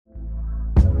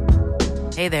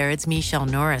Hey there, it's Michelle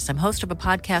Norris. I'm host of a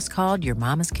podcast called Your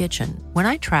Mama's Kitchen. When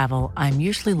I travel, I'm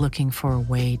usually looking for a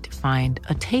way to find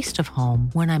a taste of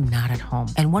home when I'm not at home.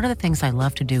 And one of the things I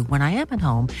love to do when I am at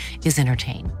home is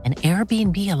entertain. And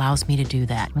Airbnb allows me to do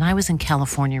that. When I was in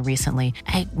California recently,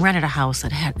 I rented a house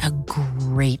that had a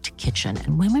great kitchen.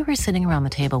 And when we were sitting around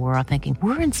the table, we were all thinking,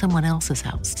 we're in someone else's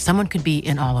house. Someone could be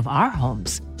in all of our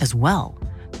homes as well.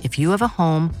 If you have a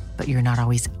home, but you're not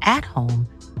always at home,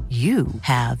 you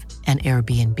have an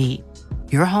Airbnb.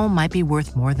 Your home might be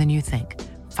worth more than you think.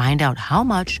 Find out how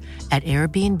much at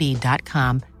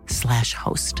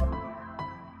airbnb.com/host.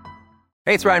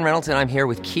 Hey, it's Ryan Reynolds, and I'm here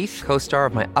with Keith, co-star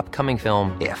of my upcoming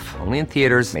film, If, only in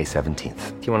theaters May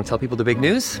 17th. Do you want to tell people the big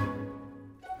news?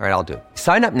 All right, I'll do it.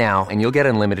 Sign up now and you'll get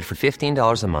unlimited for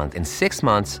 $15 a month and 6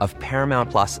 months of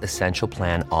Paramount Plus Essential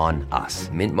Plan on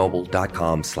us.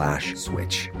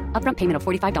 MintMobile.com/switch. Upfront payment of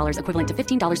 $45 equivalent to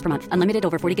 $15 per month. Unlimited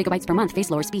over 40 gigabytes per month.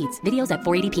 Face lower speeds. Videos at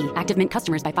 480p. Active Mint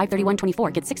customers by 531.24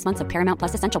 get 6 months of Paramount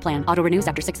Plus Essential Plan. Auto renews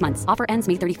after 6 months. Offer ends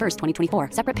May 31st, 2024.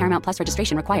 Separate Paramount Plus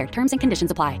registration required. Terms and conditions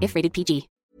apply if rated PG.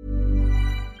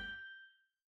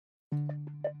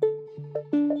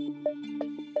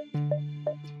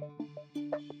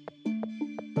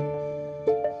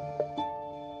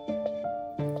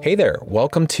 Hey there,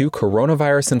 welcome to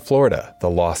Coronavirus in Florida,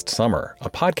 The Lost Summer, a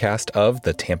podcast of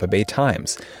the Tampa Bay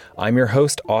Times. I'm your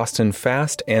host, Austin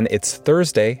Fast, and it's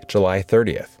Thursday, July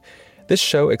 30th. This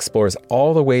show explores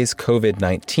all the ways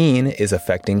COVID-19 is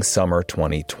affecting summer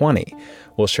 2020.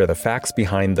 We'll share the facts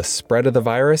behind the spread of the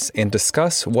virus and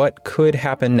discuss what could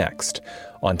happen next.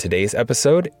 On today's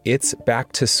episode, it's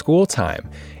back to school time.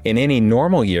 In any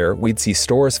normal year, we'd see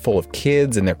stores full of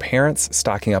kids and their parents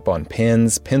stocking up on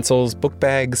pens, pencils, book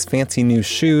bags, fancy new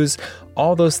shoes,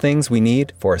 all those things we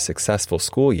need for a successful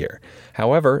school year.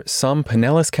 However, some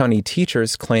Pinellas County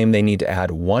teachers claim they need to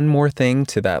add one more thing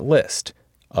to that list: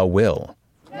 a will.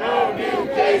 No new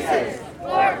cases,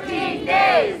 14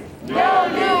 days. No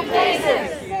new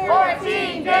cases,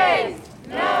 14 days.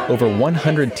 Over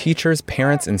 100 teachers,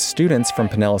 parents, and students from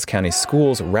Pinellas County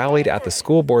schools rallied at the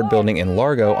school board building in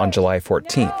Largo on July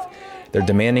 14th. They're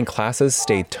demanding classes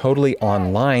stay totally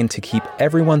online to keep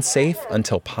everyone safe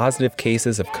until positive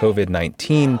cases of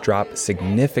COVID-19 drop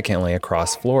significantly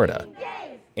across Florida.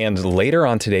 And later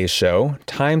on today's show,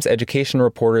 Times education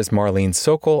reporters Marlene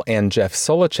Sokol and Jeff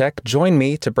Solacek join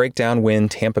me to break down when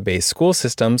Tampa Bay school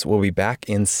systems will be back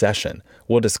in session.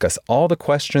 We'll discuss all the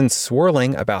questions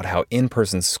swirling about how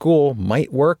in-person school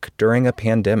might work during a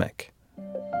pandemic.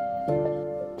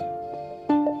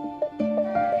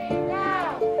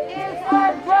 Now is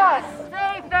a must.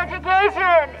 Safe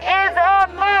education is a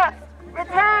must.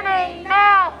 Returning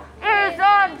now is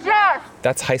unjust.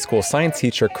 That's high school science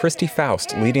teacher Christy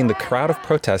Faust leading the crowd of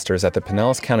protesters at the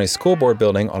Pinellas County School Board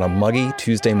building on a muggy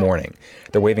Tuesday morning.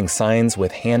 They're waving signs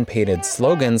with hand-painted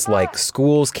slogans like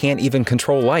 "Schools can't even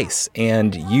control lice"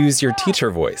 and "Use your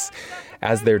teacher voice."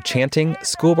 As they're chanting,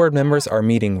 school board members are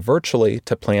meeting virtually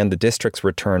to plan the district's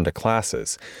return to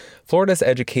classes. Florida's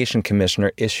education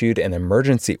commissioner issued an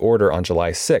emergency order on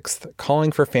July 6th,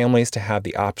 calling for families to have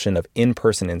the option of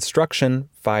in-person instruction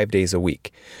 5 days a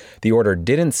week. The order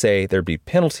didn't say there'd be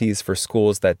penalties for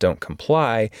schools that don't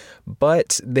comply,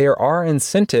 but there are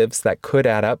incentives that could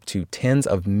add up to tens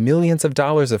of millions of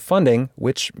dollars of funding,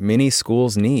 which many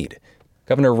schools need.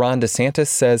 Governor Ron DeSantis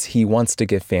says he wants to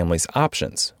give families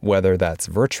options, whether that's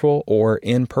virtual or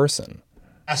in person.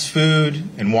 Fast food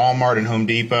and Walmart and Home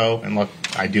Depot, and look,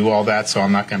 I do all that, so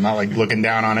I'm not like looking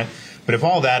down on it. But if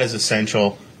all that is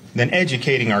essential, then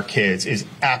educating our kids is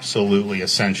absolutely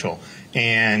essential.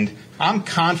 And I'm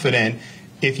confident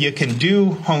if you can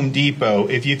do Home Depot,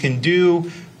 if you can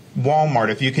do Walmart,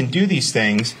 if you can do these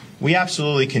things, we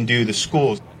absolutely can do the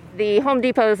schools. The Home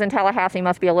Depots in Tallahassee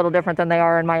must be a little different than they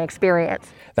are in my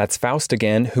experience. That's Faust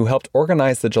again, who helped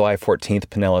organize the July 14th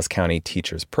Pinellas County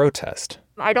teachers' protest.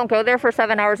 I don't go there for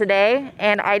 7 hours a day,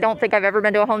 and I don't think I've ever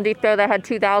been to a Home Depot that had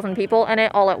 2,000 people in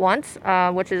it all at once,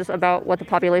 which is about what the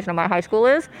population of my high school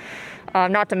is.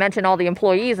 Not to mention all the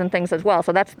employees and things as well.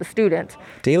 So that's the students.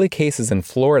 Daily cases in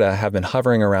Florida have been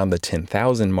hovering around the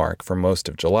 10,000 mark for most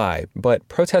of July, but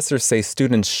protesters say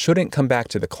students shouldn't come back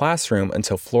to the classroom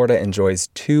until Florida enjoys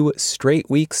 2 straight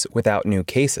weeks without new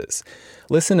cases.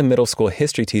 Listen to middle school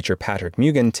history teacher Patrick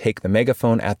Mugen take the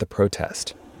megaphone at the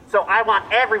protest. So I want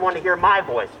everyone to hear my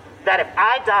voice, that if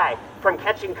I die from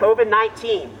catching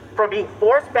COVID-19, from being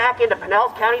forced back into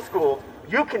Pinellas County schools,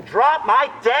 you can drop my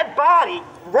dead body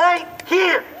right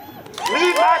here.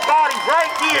 Leave my body right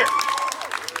here.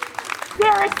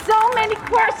 There are so many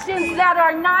questions that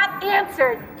are not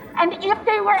answered. And if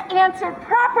they were answered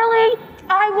properly,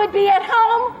 I would be at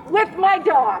home with my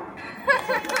dog.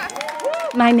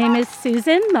 My name is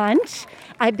Susan Munch.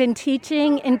 I've been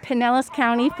teaching in Pinellas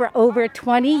County for over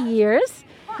 20 years.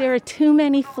 There are too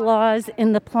many flaws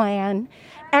in the plan.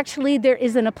 Actually, there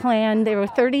isn't a plan. There were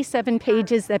 37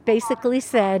 pages that basically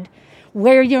said,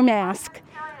 wear your mask,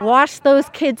 wash those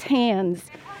kids' hands.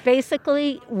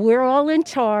 Basically, we're all in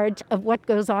charge of what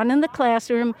goes on in the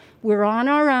classroom. We're on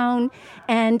our own.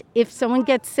 And if someone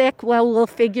gets sick, well, we'll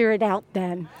figure it out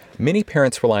then. Many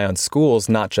parents rely on schools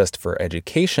not just for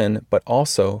education, but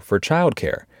also for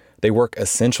childcare. They work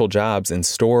essential jobs in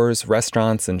stores,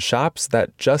 restaurants, and shops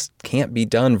that just can't be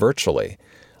done virtually.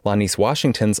 Lanice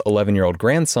Washington's 11-year-old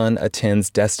grandson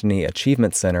attends Destiny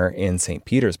Achievement Center in St.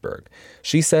 Petersburg.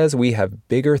 She says we have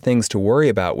bigger things to worry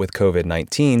about with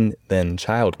COVID-19 than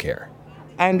childcare.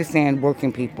 I understand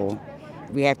working people,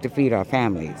 we have to feed our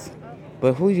families.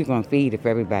 But who are you going to feed if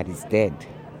everybody's dead?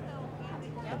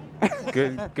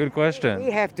 Good question.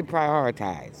 We have to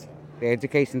prioritize. The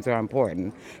educations are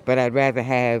important, but I'd rather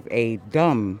have a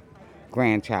dumb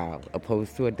grandchild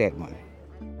opposed to a dead one.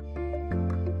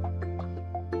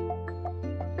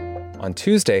 On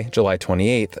Tuesday, July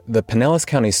 28th, the Pinellas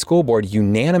County School Board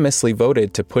unanimously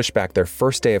voted to push back their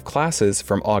first day of classes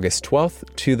from August 12th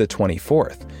to the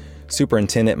 24th.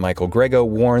 Superintendent Michael Grego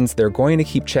warns they're going to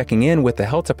keep checking in with the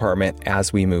health department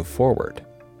as we move forward.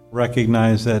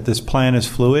 Recognize that this plan is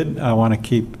fluid. I want to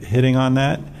keep hitting on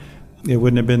that. It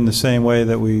wouldn't have been the same way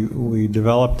that we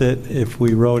developed it if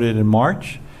we wrote it in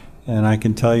March. And I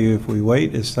can tell you if we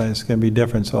wait, it's going to be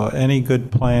different. So any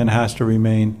good plan has to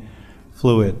remain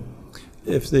fluid.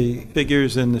 If the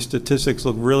figures and the statistics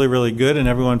look really, really good and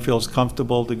everyone feels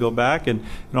comfortable to go back and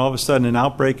all of a sudden an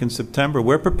outbreak in September,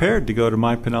 we're prepared to go to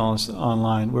My Pinellas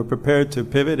Online. We're prepared to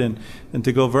pivot and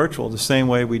to go virtual the same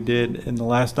way we did in the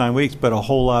last 9 weeks, but a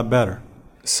whole lot better.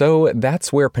 So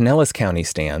that's where Pinellas County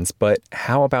stands, but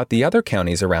how about the other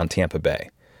counties around Tampa Bay?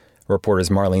 Reporters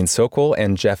Marlene Sokol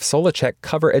and Jeff Solacek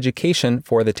cover education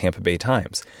for the Tampa Bay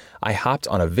Times. I hopped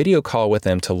on a video call with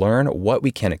them to learn what we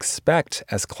can expect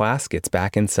as class gets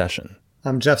back in session.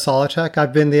 I'm Jeff Solacek.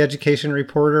 I've been the education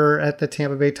reporter at the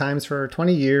Tampa Bay Times for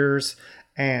 20 years,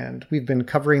 and we've been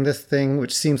covering this thing,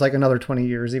 which seems like another 20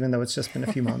 years, even though it's just been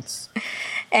a few months.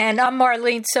 And I'm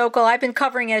Marlene Sokol. I've been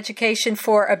covering education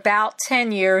for about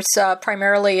 10 years,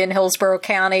 primarily in Hillsborough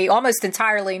County, almost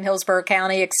entirely in Hillsborough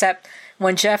County, except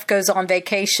when Jeff goes on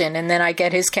vacation, and then I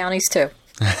get his counties too.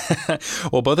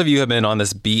 Well, both of you have been on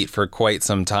this beat for quite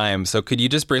some time. So could you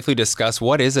just briefly discuss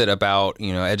what is it about,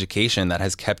 education that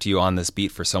has kept you on this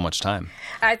beat for so much time?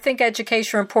 I think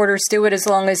education reporters do it as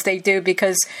long as they do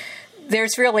because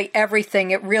there's really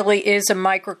everything. It really is a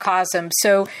microcosm.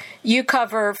 So you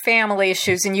cover family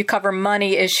issues and you cover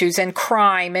money issues and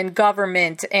crime and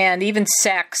government and even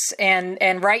sex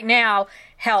and right now,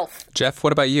 health. Jeff,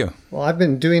 what about you? Well, I've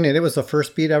been doing it. It was the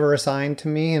first beat ever assigned to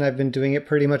me, and I've been doing it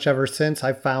pretty much ever since.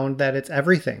 I've found that it's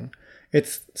everything.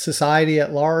 It's society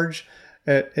at large.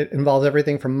 It involves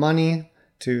everything from money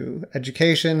to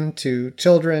education to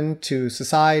children to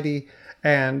society,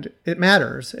 and it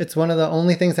matters. It's one of the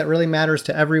only things that really matters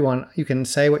to everyone. You can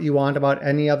say what you want about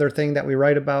any other thing that we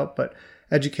write about, but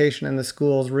education and the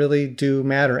schools really do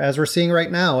matter, as we're seeing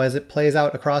right now as it plays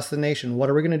out across the nation. What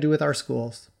are we going to do with our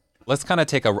schools? Let's kind of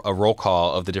take a roll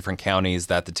call of the different counties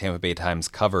that the Tampa Bay Times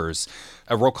covers.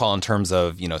 A roll call in terms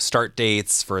of, start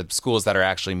dates for schools that are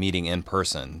actually meeting in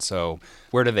person. So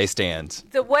where do they stand?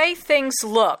 The way things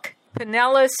look,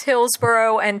 Pinellas,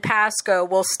 Hillsborough, and Pasco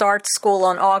will start school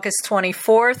on August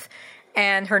 24th,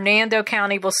 and Hernando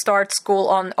County will start school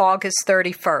on August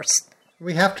 31st.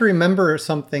 We have to remember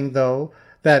something, though,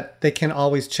 that they can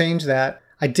always change that.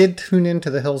 I did tune into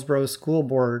the Hillsborough School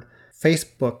Board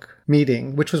Facebook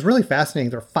meeting, which was really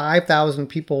fascinating. There were 5,000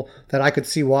 people that I could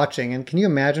see watching. And can you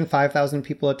imagine 5,000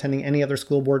 people attending any other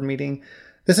school board meeting?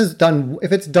 This is done.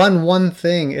 If it's done one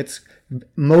thing, it's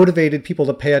motivated people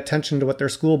to pay attention to what their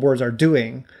school boards are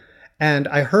doing. And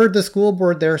I heard the school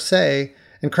board there say,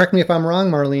 and correct me if I'm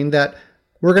wrong, Marlene, that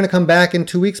we're going to come back in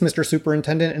 2 weeks, Mr.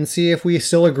 Superintendent, and see if we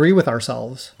still agree with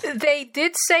ourselves. They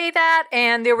did say that,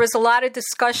 and there was a lot of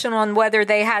discussion on whether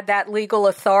they had that legal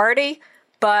authority.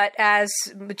 But as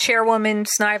Chairwoman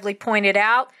Snively pointed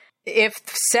out, if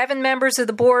 7 members of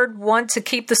the board want to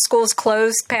keep the schools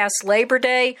closed past Labor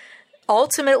Day,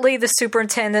 ultimately the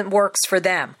superintendent works for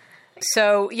them.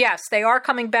 So, yes, they are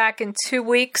coming back in 2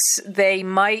 weeks. They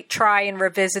might try and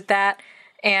revisit that,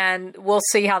 and we'll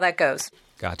see how that goes.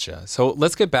 Gotcha. So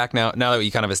let's get back now that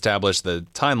we kind of established the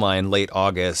timeline, late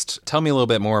August. Tell me a little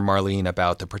bit more, Marlene,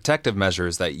 about the protective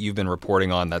measures that you've been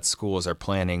reporting on that schools are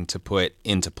planning to put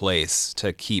into place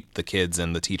to keep the kids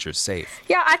and the teachers safe.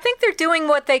 Yeah, I think they're doing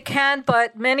what they can,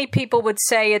 but many people would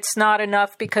say it's not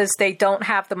enough because they don't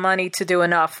have the money to do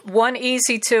enough. One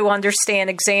easy to understand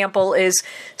example is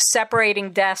separating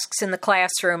desks in the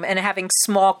classroom and having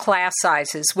small class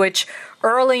sizes, which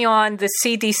early on, the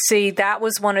CDC, that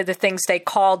was one of the things they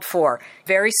called for.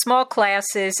 Very small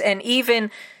classes and even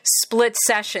split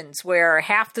sessions where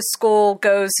half the school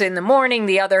goes in the morning,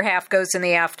 the other half goes in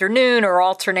the afternoon, or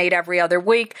alternate every other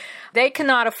week. They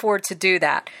cannot afford to do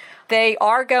that. They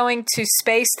are going to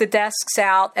space the desks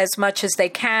out as much as they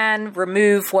can,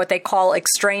 remove what they call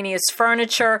extraneous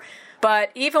furniture.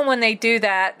 But even when they do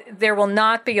that, there will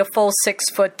not be a full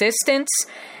 6-foot distance.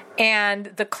 And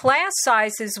the class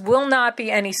sizes will not be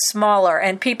any smaller.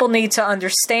 And people need to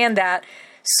understand that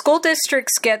school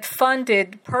districts get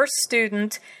funded per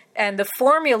student, and the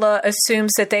formula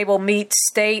assumes that they will meet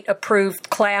state-approved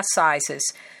class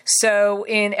sizes. So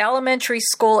in elementary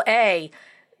school A,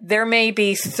 there may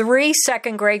be 3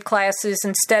 second-grade classes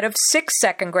instead of 6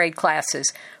 second-grade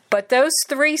classes. But those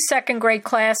 3 second-grade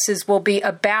classes will be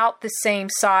about the same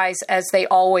size as they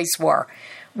always were,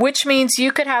 which means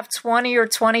you could have 20 or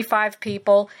 25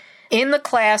 people in the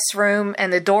classroom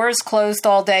and the door is closed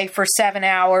all day for 7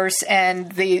 hours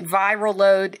and the viral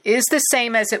load is the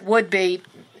same as it would be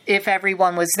if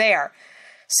everyone was there.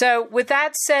 So with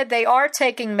that said, they are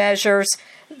taking measures.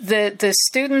 The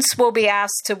students will be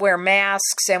asked to wear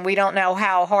masks, and we don't know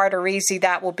how hard or easy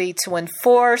that will be to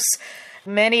enforce.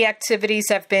 Many activities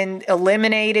have been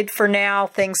eliminated for now,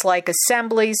 things like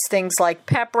assemblies, things like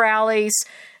pep rallies.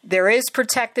 There is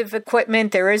protective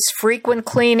equipment. There is frequent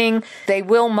cleaning. They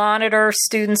will monitor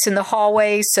students in the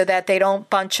hallways so that they don't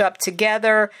bunch up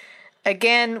together.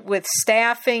 Again, with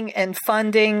staffing and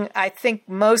funding, I think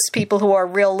most people who are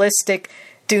realistic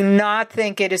do not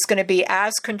think it is going to be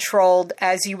as controlled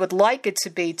as you would like it to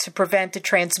be to prevent the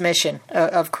transmission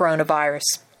of coronavirus.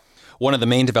 One of the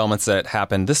main developments that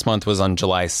happened this month was on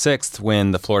July 6th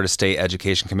when the Florida State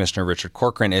Education Commissioner Richard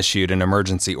Corcoran issued an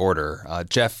emergency order.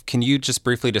 Jeff, can you just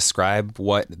briefly describe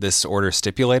what this order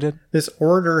stipulated? This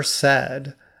order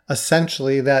said,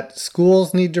 essentially, that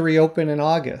schools need to reopen in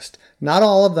August. Not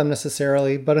all of them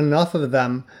necessarily, but enough of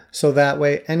them so that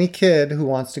way any kid who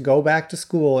wants to go back to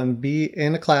school and be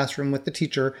in a classroom with the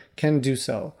teacher can do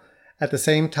so. At the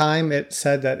same time, it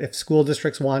said that if school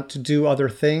districts want to do other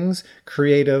things,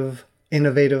 creative,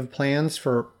 innovative plans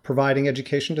for providing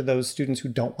education to those students who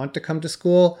don't want to come to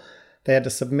school, they had to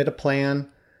submit a plan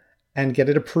and get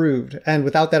it approved. And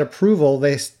without that approval,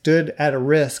 they stood at a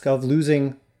risk of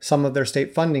losing some of their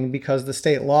state funding because the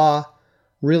state law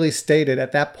really stated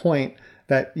at that point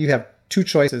that you have 2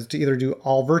 choices, to either do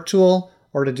all virtual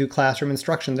or to do classroom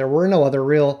instruction. There were no other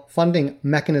real funding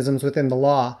mechanisms within the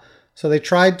law. So they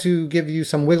tried to give you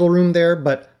some wiggle room there,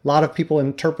 but a lot of people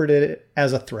interpreted it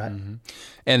as a threat. Mm-hmm.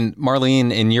 And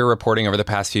Marlene, in your reporting over the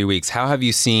past few weeks, how have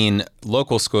you seen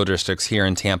local school districts here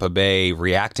in Tampa Bay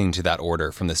reacting to that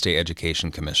order from the State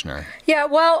Education Commissioner? Yeah,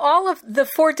 well, all of the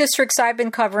 4 districts I've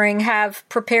been covering have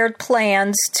prepared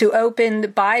plans to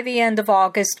open by the end of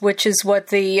August, which is what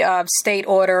the state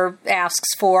order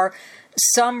asks for.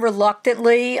 Some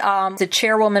reluctantly. The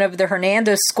chairwoman of the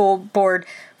Hernando School Board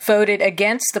voted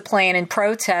against the plan in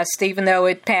protest, even though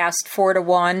it passed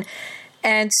 4-1.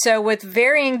 And so with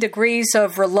varying degrees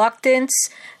of reluctance,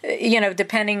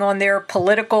 depending on their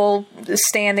political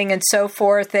standing and so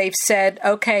forth, they've said,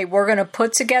 okay, we're going to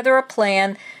put together a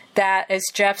plan that, as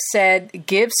Jeff said,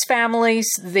 gives families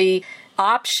the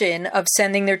option of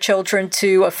sending their children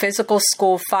to a physical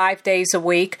school 5 days a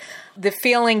week. The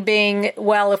feeling being,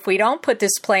 well, if we don't put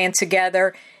this plan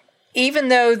together, even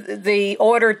though the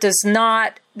order does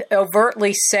not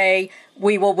overtly say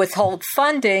we will withhold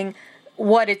funding,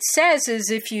 what it says is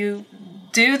if you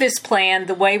do this plan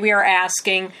the way we are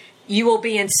asking, you will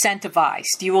be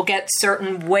incentivized. You will get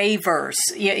certain waivers,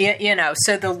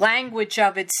 So the language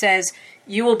of it says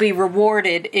you will be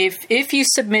rewarded if you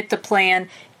submit the plan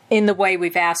in the way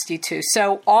we've asked you to.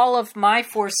 So all of my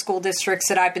 4 school districts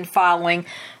that I've been following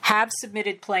have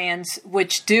submitted plans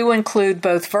which do include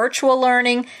both virtual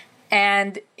learning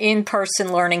and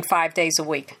in-person learning 5 days a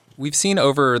week. We've seen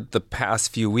over the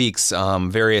past few weeks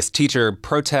various teacher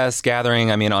protests gathering.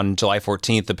 I mean, on July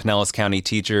 14th, the Pinellas County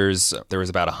teachers, there was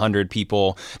about 100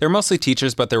 people. They were mostly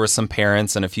teachers, but there were some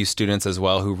parents and a few students as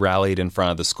well who rallied in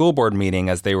front of the school board meeting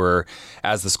as the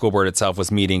school board itself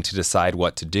was meeting to decide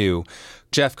what to do.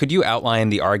 Jeff, could you outline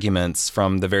the arguments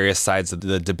from the various sides of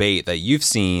the debate that you've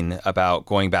seen about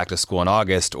going back to school in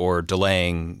August or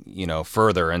delaying,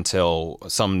 further until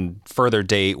some further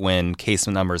date when case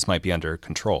numbers might be under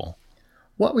control?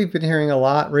 What we've been hearing a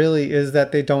lot really is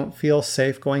that they don't feel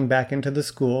safe going back into the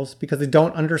schools because they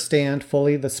don't understand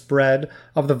fully the spread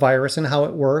of the virus and how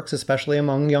it works, especially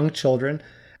among young children.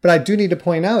 But I do need to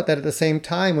point out that at the same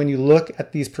time, when you look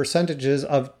at these percentages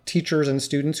of teachers and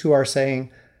students who are saying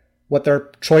what their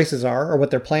choices are or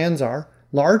what their plans are,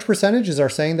 large percentages are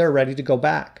saying they're ready to go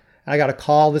back. I got a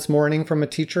call this morning from a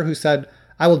teacher who said,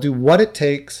 I will do what it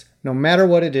takes, no matter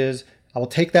what it is. I will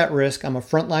take that risk. I'm a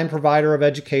frontline provider of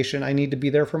education. I need to be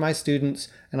there for my students,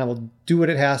 and I will do what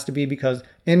it has to be because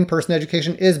in-person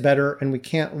education is better, and we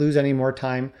can't lose any more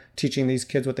time teaching these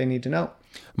kids what they need to know.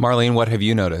 Marlene, what have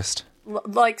you noticed?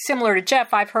 Like similar to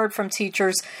Jeff, I've heard from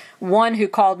teachers, one who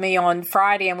called me on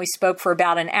Friday and we spoke for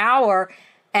about an hour,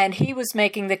 and he was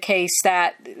making the case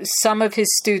that some of his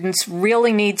students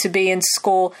really need to be in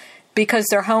school because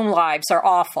their home lives are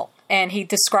awful. And he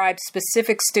described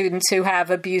specific students who have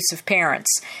abusive parents.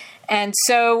 And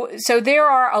so there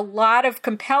are a lot of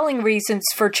compelling reasons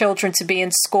for children to be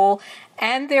in school.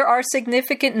 And there are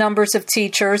significant numbers of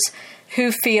teachers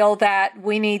who feel that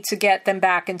we need to get them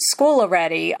back in school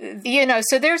already.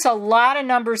 So there's a lot of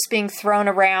numbers being thrown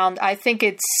around. I think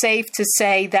it's safe to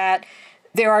say that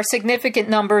there are significant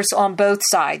numbers on both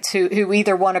sides who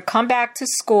either want to come back to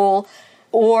school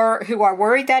or who are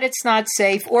worried that it's not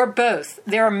safe, or both.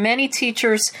 There are many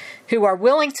teachers who are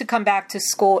willing to come back to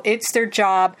school. It's their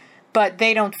job, but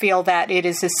they don't feel that it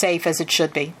is as safe as it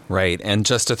should be. Right. And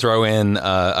just to throw in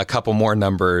a couple more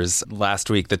numbers, last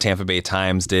week the Tampa Bay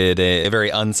Times did a very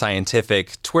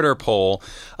unscientific Twitter poll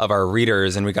of our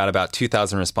readers, and we got about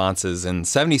 2,000 responses. And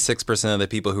 76% of the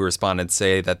people who responded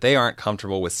say that they aren't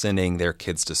comfortable with sending their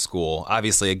kids to school.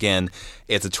 Obviously, again,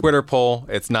 it's a Twitter poll.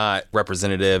 It's not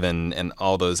representative and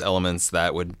all those elements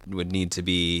that would need to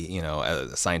be,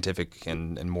 scientific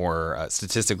and more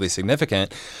statistically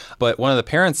significant. But one of the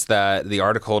parents that the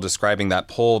article describing that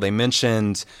poll, they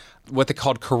mentioned what they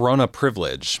called corona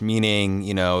privilege, meaning,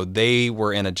 they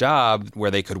were in a job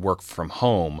where they could work from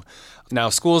home. Now,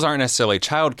 schools aren't necessarily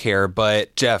childcare,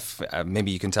 but Jeff,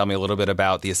 maybe you can tell me a little bit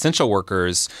about the essential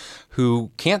workers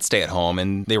who can't stay at home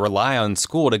and they rely on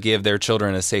school to give their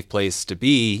children a safe place to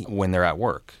be when they're at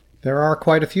work. There are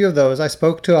quite a few of those. I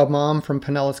spoke to a mom from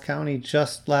Pinellas County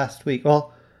just last week.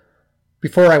 Well,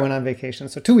 before I went on vacation,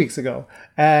 so 2 weeks ago.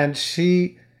 And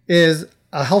she is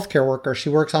a healthcare worker. She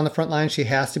works on the front line. She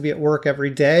has to be at work every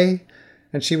day.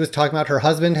 And she was talking about her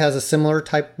husband has a similar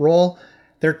type role.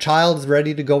 Their child is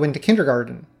ready to go into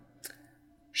kindergarten.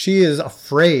 She is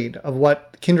afraid of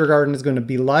what kindergarten is going to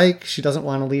be like. She doesn't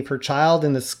want to leave her child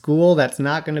in the school that's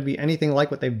not going to be anything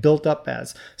like what they've built up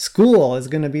as. School is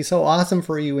going to be so awesome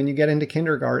for you when you get into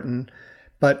kindergarten.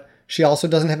 But she also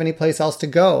doesn't have any place else to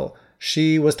go.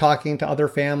 She was talking to other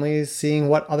families, seeing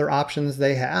what other options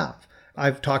they have.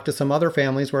 I've talked to some other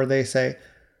families where they say,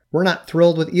 we're not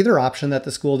thrilled with either option that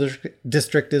the school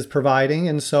district is providing,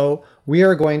 and so we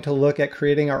are going to look at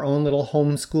creating our own little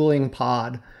homeschooling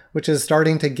pod, which is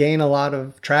starting to gain a lot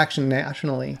of traction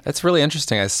nationally. That's really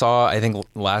interesting. I saw, I think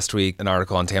last week, an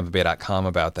article on TampaBay.com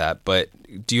about that, but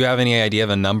do you have any idea of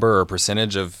a number or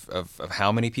percentage of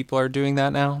how many people are doing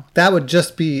that now? That would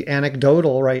just be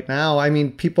anecdotal right now. I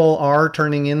mean, people are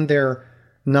turning in their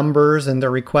numbers and their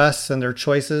requests and their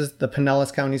choices. The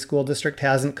Pinellas County School District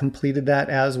hasn't completed that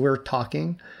as we're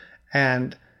talking.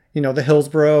 And, the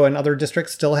Hillsborough and other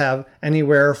districts still have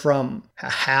anywhere from a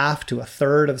half to a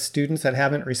third of students that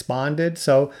haven't responded.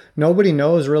 So nobody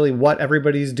knows really what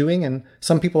everybody's doing. And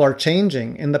some people are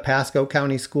changing. In the Pasco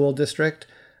County School District,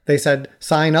 they said,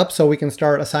 sign up so we can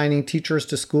start assigning teachers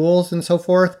to schools and so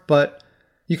forth. But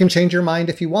you can change your mind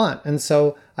if you want. And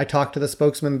so I talked to the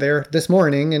spokesman there this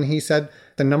morning, and he said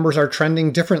the numbers are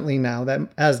trending differently now, that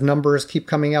as numbers keep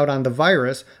coming out on the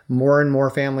virus, more and more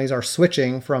families are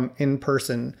switching from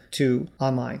in-person to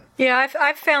online. Yeah,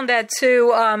 I've found that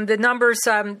too. The numbers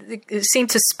seem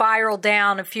to spiral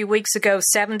down. A few weeks ago,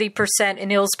 70%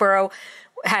 in Hillsborough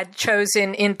had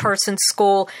chosen in-person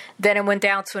school. Then it went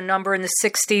down to a number in the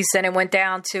 60s. Then it went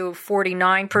down to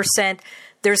 49%.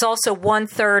 There's also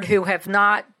 1/3 who have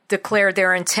not declared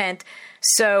their intent.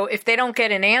 So if they don't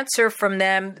get an answer from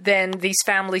them, then these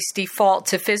families default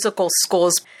to physical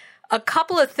schools. A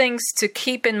couple of things to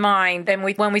keep in mind, and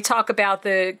when we talk about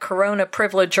the corona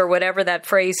privilege or whatever that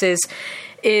phrase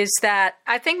is that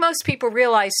I think most people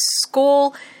realize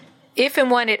school, if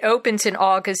and when it opens in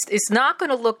August, is not going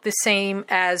to look the same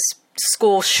as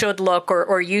school should look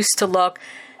or used to look.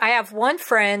 I have one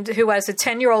friend who has a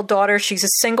 10-year-old daughter. She's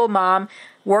a single mom,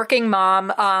 working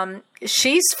mom.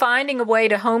 She's finding a way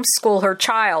to homeschool her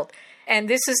child. And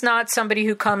this is not somebody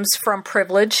who comes from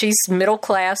privilege. She's middle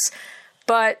class.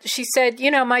 But she said,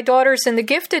 my daughter's in the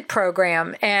gifted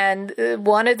program. And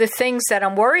one of the things that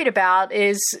I'm worried about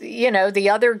is, the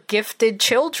other gifted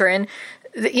children,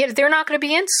 they're not going to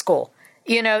be in school.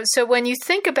 So when you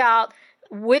think about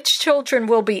which children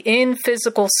will be in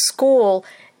physical school,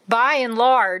 by and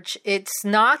large, it's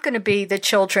not going to be the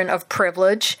children of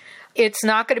privilege. It's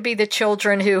not going to be the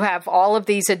children who have all of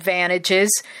these advantages.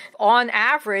 On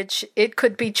average, it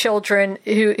could be children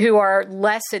who are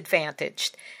less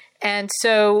advantaged. And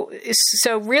so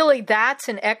really that's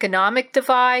an economic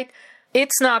divide.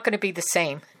 It's not going to be the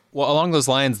same. Well, along those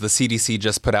lines, the CDC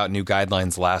just put out new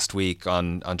guidelines last week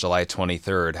on July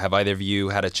 23rd. Have either of you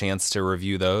had a chance to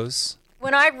review those?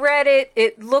 When I read it,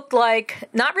 it looked like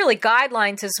not really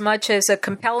guidelines as much as a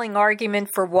compelling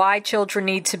argument for why children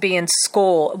need to be in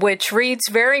school, which reads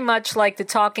very much like the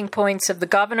talking points of the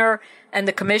governor and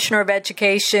the commissioner of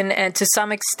education, and to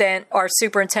some extent our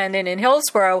superintendent in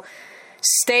Hillsborough,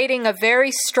 stating a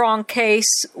very strong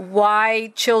case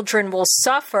why children will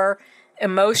suffer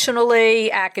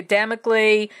emotionally,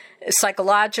 academically,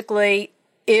 psychologically,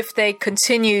 if they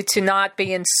continue to not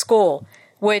be in school.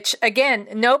 Which, again,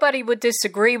 nobody would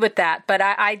disagree with that. But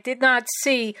I did not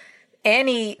see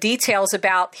any details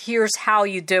about here's how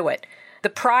you do it. The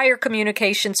prior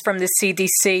communications from the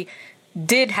CDC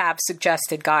did have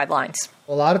suggested guidelines.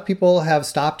 A lot of people have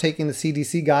stopped taking the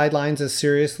CDC guidelines as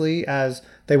seriously as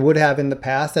they would have in the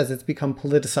past, as it's become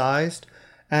politicized.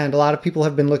 And a lot of people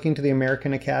have been looking to the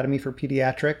American Academy for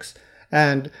Pediatrics.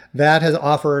 And that has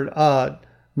offered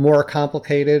more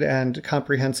complicated and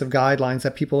comprehensive guidelines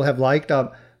that people have liked.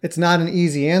 It's not an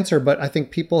easy answer, but I think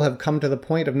people have come to the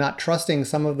point of not trusting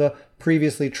some of the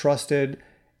previously trusted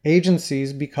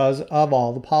agencies because of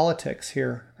all the politics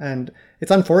here. And it's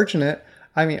unfortunate.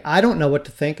 I mean, I don't know what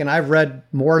to think, and I've read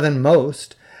more than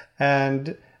most.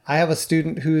 And I have a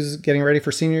student who's getting ready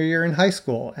for senior year in high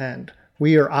school, and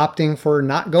we are opting for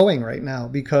not going right now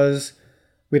because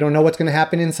we don't know what's going to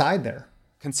happen inside there.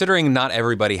 Considering not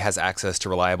everybody has access to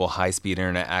reliable high-speed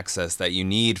internet access that you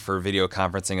need for video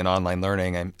conferencing and online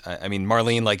learning, I mean,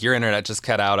 Marlene, like your internet just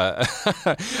cut out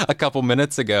a couple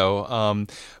minutes ago.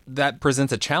 That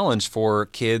presents a challenge for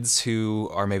kids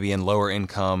who are maybe in lower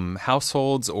income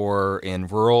households or in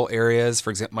rural areas.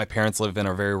 For example, my parents live in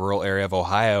a very rural area of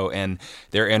Ohio, and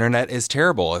their internet is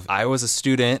terrible. If I was a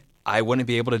student, I wouldn't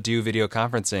be able to do video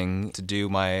conferencing to do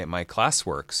my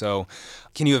classwork. So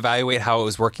can you evaluate how it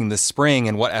was working this spring,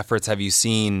 and what efforts have you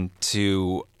seen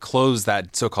to close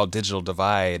that so-called digital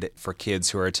divide for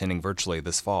kids who are attending virtually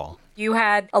this fall? You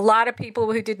had a lot of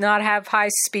people who did not have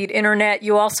high-speed internet.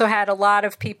 You also had a lot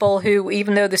of people who,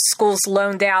 even though the schools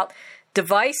loaned out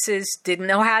devices, didn't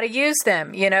know how to use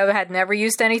them, had never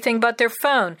used anything but their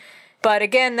phone. But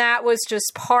again, that was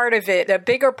just part of it. A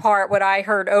bigger part, what I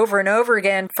heard over and over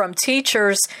again from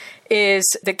teachers, is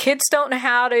the kids don't know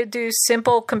how to do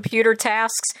simple computer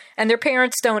tasks, and their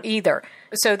parents don't either.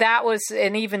 So that was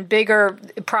an even bigger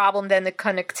problem than the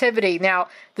connectivity. Now,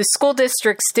 the school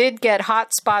districts did get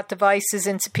hotspot devices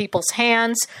into people's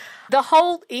hands. The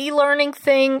whole e-learning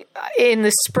thing in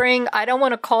the spring, I don't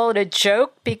want to call it a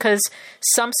joke because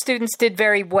some students did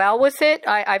very well with it.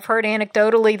 I've heard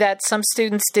anecdotally that some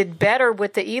students did better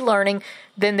with the e-learning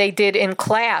than they did in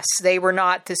class. They were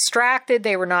not distracted.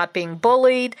 They were not being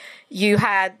bullied. You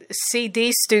had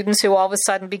CD students who all of a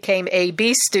sudden became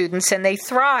AB students, and they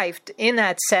thrived in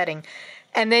that setting.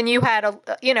 And then you had,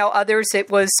 others,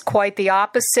 it was quite the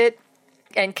opposite.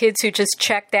 And kids who just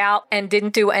checked out and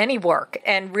didn't do any work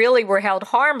and really were held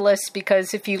harmless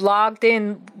because if you logged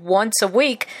in once a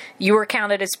week, you were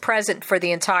counted as present for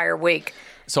the entire week.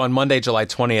 So on Monday, July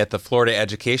 20th, the Florida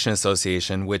Education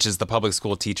Association, which is the public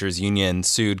school teachers union,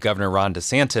 sued Governor Ron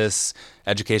DeSantis,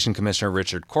 Education Commissioner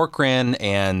Richard Corcoran,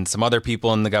 and some other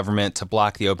people in the government to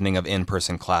block the opening of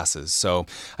in-person classes. So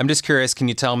I'm just curious, can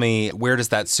you tell me, where does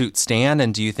that suit stand?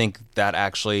 And do you think that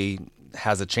actually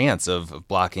has a chance of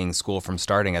blocking school from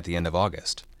starting at the end of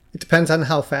August? It depends on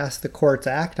how fast the courts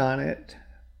act on it.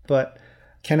 But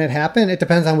can it happen? It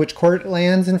depends on which court it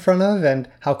lands in front of and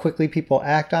how quickly people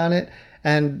act on it.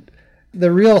 And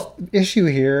the real issue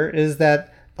here is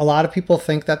that a lot of people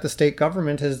think that the state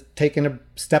government has taken a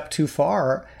step too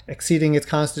far, exceeding its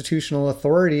constitutional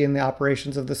authority in the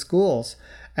operations of the schools.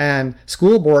 And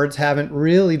school boards haven't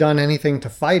really done anything to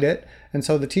fight it. And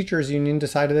so the teachers union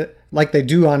decided that, like they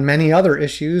do on many other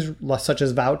issues, such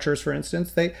as vouchers, for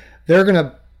instance, they're going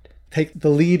to take the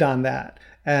lead on that.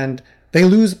 And they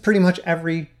lose pretty much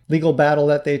every legal battle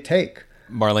that they take.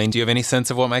 Marlene, do you have any sense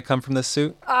of what might come from this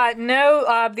suit?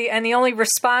 No. The only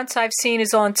response I've seen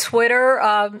is on Twitter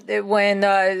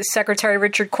when Secretary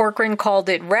Richard Corcoran called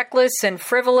it reckless and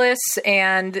frivolous,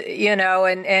 and his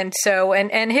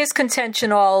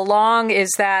contention all along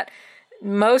is that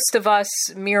most of us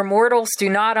mere mortals do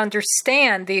not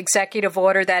understand the executive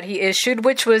order that he issued,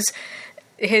 which was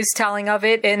his telling of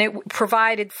it, and it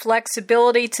provided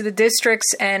flexibility to the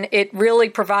districts, and it really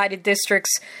provided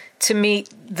districts to meet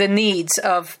the needs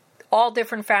of all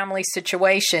different family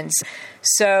situations.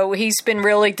 So he's been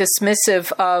really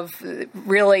dismissive of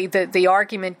really the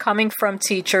argument coming from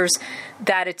teachers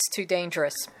that it's too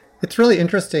dangerous. It's really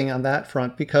interesting on that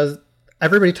front because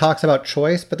everybody talks about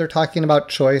choice, but they're talking about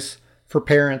choice for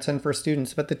parents and for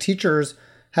students. But the teachers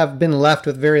have been left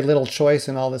with very little choice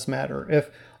in all this matter. If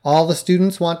all the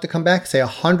students want to come back, say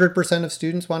 100% of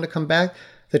students want to come back,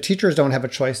 the teachers don't have a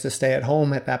choice to stay at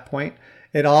home at that point.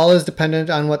 It all is dependent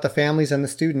on what the families and the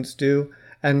students do.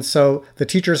 And so the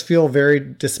teachers feel very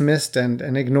dismissed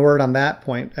and ignored on that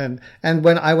point. And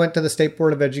when I went to the State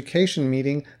Board of Education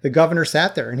meeting, the governor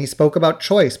sat there and he spoke about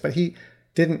choice, but he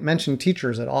didn't mention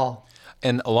teachers at all.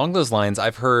 And along those lines,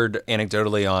 I've heard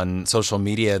anecdotally on social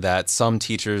media that some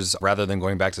teachers, rather than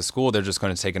going back to school, they're just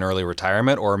going to take an early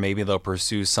retirement, or maybe they'll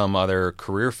pursue some other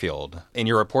career field. In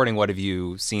your reporting, what have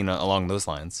you seen along those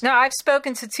lines? No, I've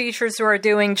spoken to teachers who are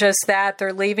doing just that.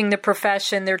 They're leaving the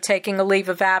profession. They're taking a leave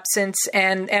of absence,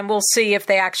 and we'll see if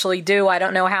they actually do. I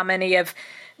don't know how many have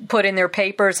put in their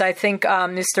papers. I think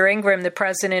Mr. Ingram, the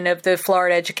president of the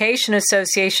Florida Education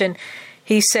Association,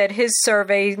 he said his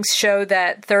surveys show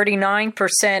that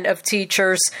 39% of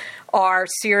teachers are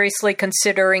seriously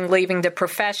considering leaving the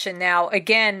profession. Now,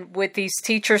 again, with these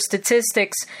teacher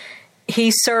statistics,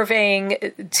 he's surveying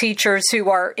teachers who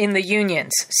are in the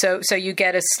unions. So you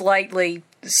get a slightly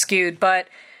skewed, but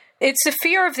it's a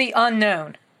fear of the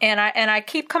unknown. And I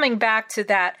keep coming back to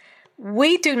that.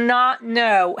 We do not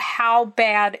know how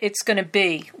bad it's going to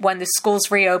be when the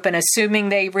schools reopen, assuming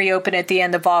they reopen at the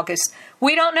end of August.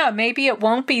 We don't know. Maybe it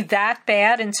won't be that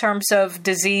bad in terms of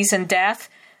disease and death,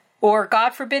 or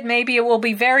God forbid, maybe it will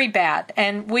be very bad,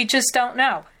 and we just don't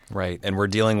know. Right, and we're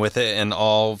dealing with it in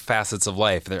all facets of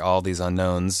life. There are all these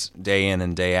unknowns day in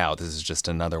and day out. This is just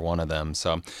another one of them.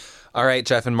 So, all right,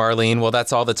 Jeff and Marlene, well,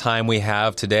 that's all the time we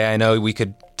have today. I know we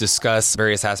could discuss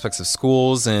various aspects of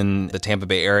schools in the Tampa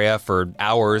Bay area for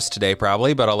hours today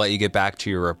probably, but I'll let you get back to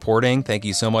your reporting. Thank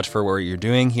you so much for what you're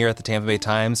doing here at the Tampa Bay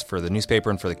Times for the newspaper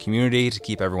and for the community to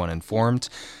keep everyone informed.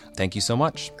 Thank you so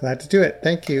much. Glad to do it.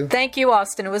 Thank you. Thank you,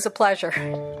 Austin. It was a pleasure.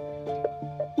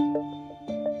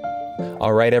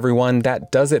 All right, everyone,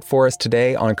 that does it for us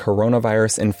today on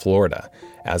coronavirus in Florida.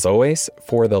 As always,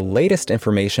 for the latest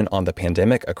information on the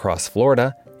pandemic across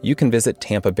Florida, you can visit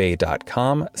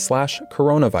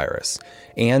tampabay.com/coronavirus.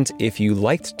 And if you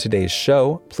liked today's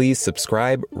show, please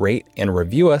subscribe, rate, and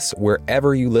review us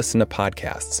wherever you listen to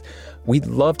podcasts. We'd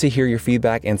love to hear your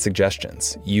feedback and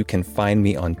suggestions. You can find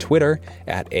me on Twitter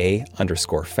at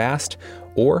 @A_fast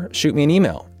or shoot me an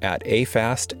email at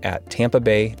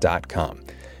afast@tampabay.com.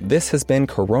 This has been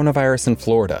Coronavirus in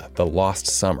Florida, The Lost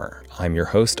Summer. I'm your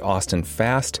host, Austin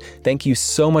Fast. Thank you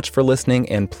so much for listening,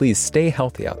 and please stay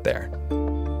healthy out there.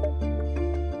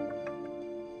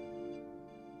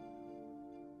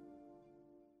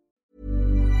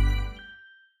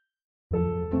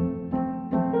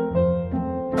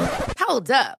 Hold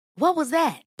up. What was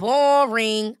that?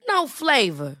 Boring. No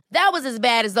flavor. That was as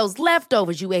bad as those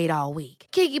leftovers you ate all week.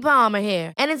 Keke Palmer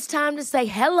here, and it's time to say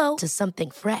hello to something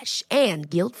fresh and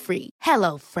guilt-free.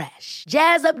 Hello Fresh.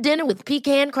 Jazz up dinner with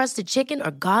pecan-crusted chicken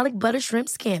or garlic butter shrimp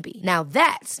scampi. Now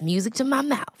that's music to my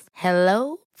mouth.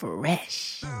 Hello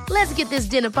Fresh. Let's get this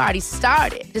dinner party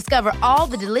started. Discover all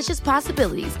the delicious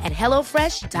possibilities at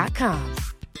HelloFresh.com.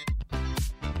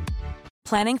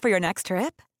 Planning for your next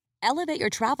trip? Elevate your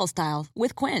travel style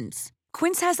with Quince.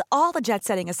 Quince has all the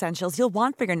jet-setting essentials you'll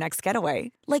want for your next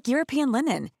getaway, like European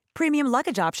linen, premium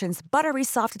luggage options, buttery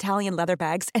soft Italian leather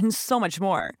bags, and so much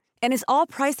more. And is all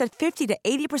priced at 50 to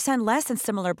 80% less than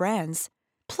similar brands.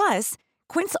 Plus,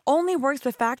 Quince only works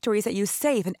with factories that use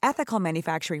safe and ethical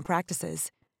manufacturing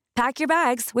practices. Pack your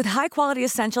bags with high-quality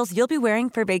essentials you'll be wearing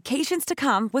for vacations to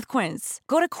come with Quince.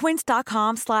 Go to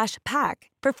quince.com/pack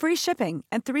for free shipping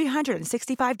and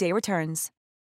 365-day returns.